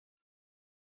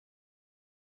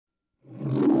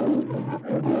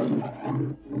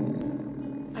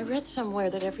I read somewhere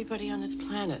that everybody on this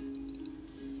planet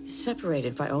is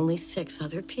separated by only 6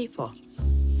 other people.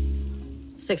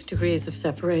 6 degrees of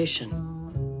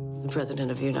separation. The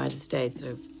President of the United States,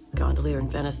 a gondolier in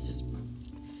Venice, just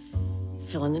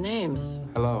fill in the names.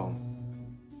 Hello.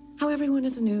 How everyone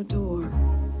is a new door,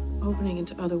 opening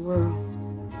into other worlds.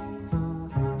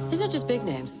 These aren't just big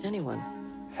names, it's anyone.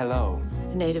 Hello.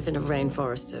 A native in a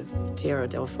rainforest of Tierra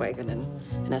del Fuego and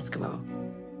an Eskimo.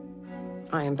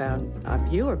 I am bound,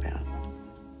 you are bound,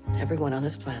 everyone on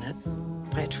this planet,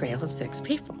 by a trail of 6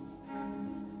 people.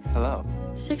 Hello.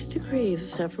 6 degrees of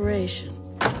separation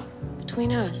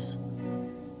between us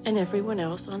and everyone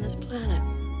else on this planet.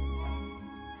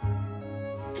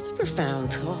 It's a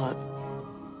profound thought.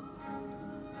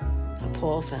 How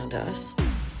Paul found us.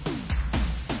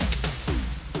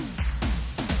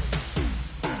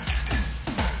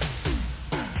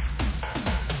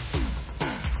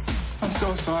 I'm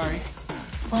so sorry.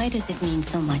 Why does it mean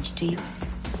so much to you?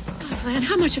 Flan,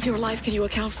 how much of your life can you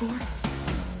account for?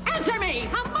 Answer me!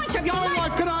 How much of your life?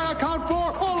 What can I account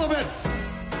for? All of it!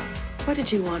 What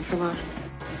did you want from us?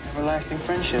 Everlasting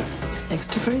friendship. 6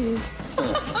 degrees.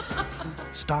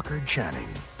 Stockard Channing,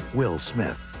 Will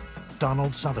Smith,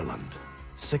 Donald Sutherland,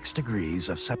 6 Degrees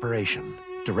of Separation,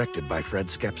 directed by Fred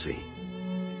Schepisi.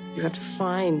 You have to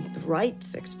find the right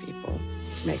 6 people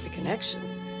to make the connection.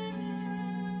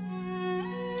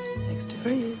 6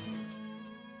 degrees.